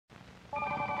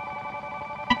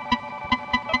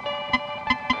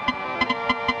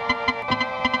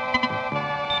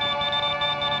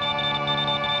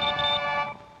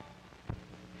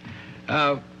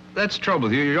that's the trouble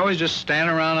with you. You're always just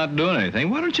standing around not doing anything.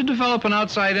 Why don't you develop an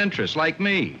outside interest like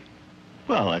me?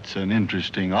 Well, that's an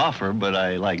interesting offer, but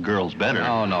I like girls better.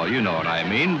 Oh, no, you know what I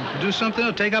mean. Do something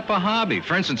to take up a hobby.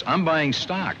 For instance, I'm buying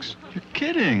stocks. You're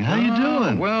kidding. How you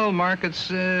doing? Well,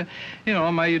 markets, you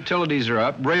know, my utilities are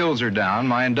up, rails are down,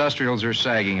 my industrials are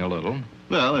sagging a little.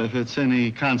 Well, if it's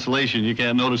any consolation, you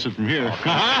can't notice it from here.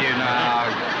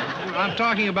 I'm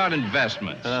talking about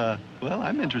investments. Well,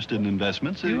 I'm interested in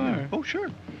investments. You are? Oh,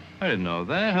 sure. I didn't know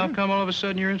that. How come all of a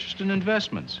sudden you're interested in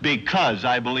investments? Because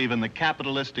I believe in the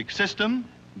capitalistic system,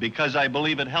 because I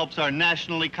believe it helps our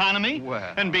national economy,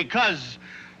 well, and because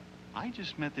I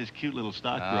just met this cute little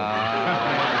stockbroker.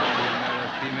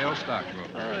 Female stockbroker.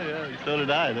 Oh, yeah, so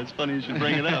did I. That's funny you should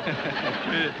bring it up.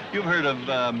 You've heard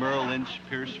of Merle Lynch,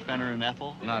 Pierce, Fenner, and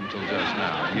Ethel? Not until just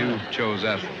now. You chose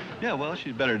Ethel. Yeah, well,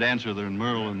 she's a better dancer than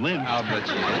Merle and Lynch. I'll bet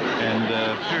she is. And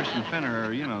Pierce and Fenner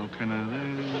are, you know, kind of...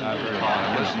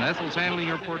 Listen, Ethel's handling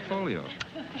your portfolio.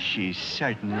 She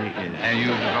certainly is. And you've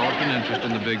developed an interest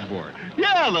in the big board.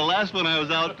 Yeah, the last one I was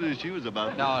out, she was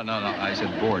about... No. I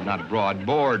said board, not broad.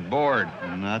 Board.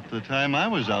 Not the time I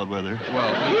was out with her.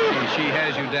 Well, she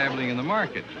has you dabbling in the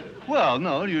market. Well,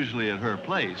 no, usually at her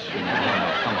place. Come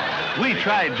on. We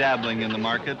tried dabbling in the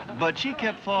market, but she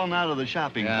kept falling out of the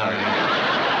shopping party.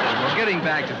 Well, getting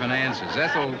back to finances,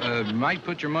 Ethel might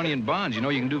put your money in bonds. You know,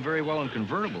 you can do very well in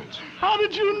convertibles. How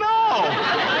did you know?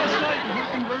 That's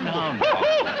right, convertibles. No.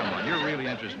 Come on, you're really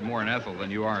interested more in Ethel than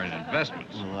you are in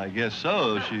investments. Well, I guess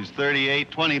so. She's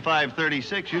 38, 25,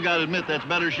 36. You got to admit that's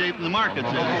better shape in the markets.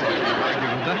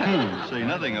 Say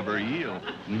nothing of her yield.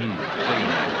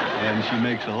 And she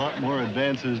makes a lot more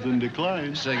advances than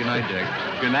declines. Say goodnight, Dick.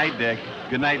 Good night, Dick.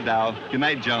 Good night, Dow. Good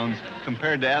night, Jones.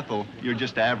 Compared to Ethel, you're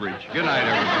just average. Good night,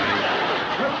 everybody.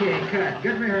 Okay, cut.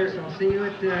 Good rehearsal. See you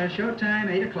at showtime,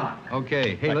 8 o'clock.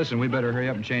 Okay. Hey, listen, we better hurry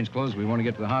up and change clothes. We want to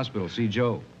get to the hospital, see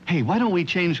Joe. Hey, why don't we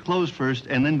change clothes first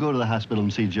and then go to the hospital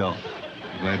and see Joe?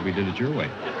 Glad we did it your way.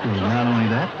 Well, not only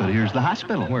that, but here's the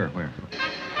hospital. Where?